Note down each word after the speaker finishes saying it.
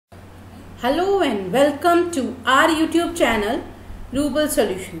Hello and welcome to our YouTube channel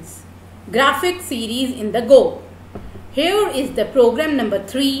rubalsolutions graphic series in the Go. Here is the program number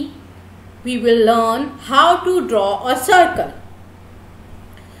 3. We will learn how to draw a circle.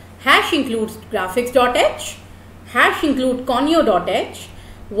 Hash includes graphics.h, hash include conio.h,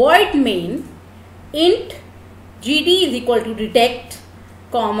 void main, int gd is equal to detect,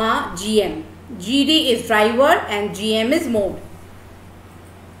 comma gm. gd is driver and gm is mode.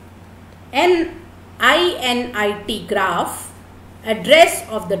 Init graph, address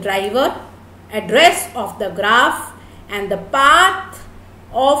of the driver, address of the graph, and the path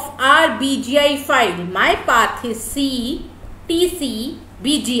of our BGI file. My path is ctcbgi.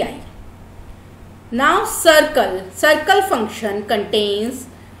 Now circle function contains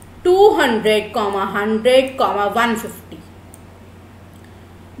 200, 100, 150.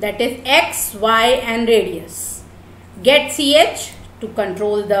 That is x, y and radius. Get ch to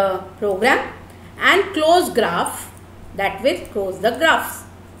control the program, and close graph, that will close the graphs.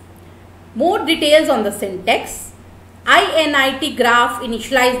 More details on the syntax. Init graph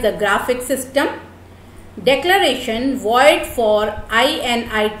initialize the graphic system. Declaration void for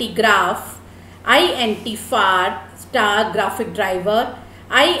init graph, int var star graphic driver,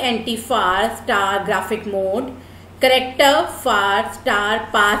 int var star graphic mode, character var star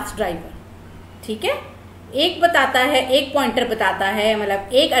pathtdriver. ठीक है, एक बताता है, एक pointer बताता है,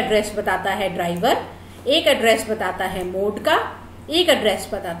 मतलब एक एड्रेस बताता है ड्राइवर, एक एड्रेस बताता है मोड का, एक एड्रेस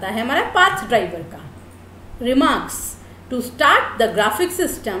बताता है हमारा पाथ ड्राइवर का. Remarks. To start the graphic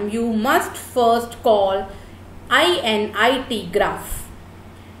system you must first call init graph.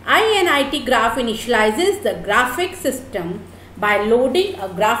 init graph initializes the graphic system by loading a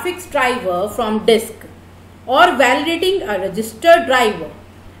graphics driver from disk or validating a registered driver,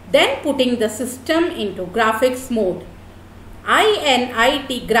 then putting the system into graphics mode.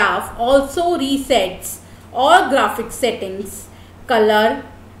 Init graph also resets all graphic settings, color,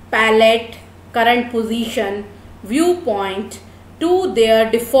 palette, current position, viewpoint to their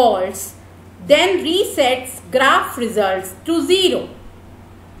defaults, then resets graph results to 0.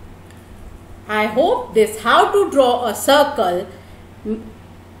 I hope this how to draw a circle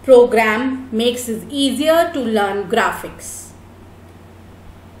program makes it easier to learn graphics.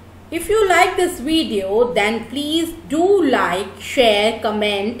 If you like this video, then please do like, share,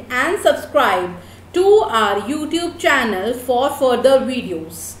 comment and subscribe to our YouTube channel for further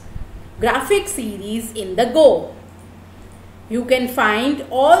videos. Graphic series in the Go. You can find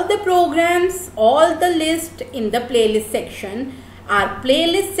all the programs, all the list in the playlist section. Our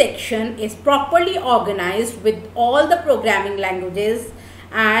playlist section is properly organized with all the programming languages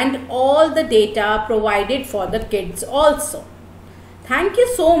and all the data provided for the kids also. Thank you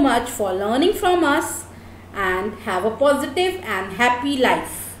so much for learning from us and have a positive and happy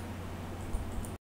life.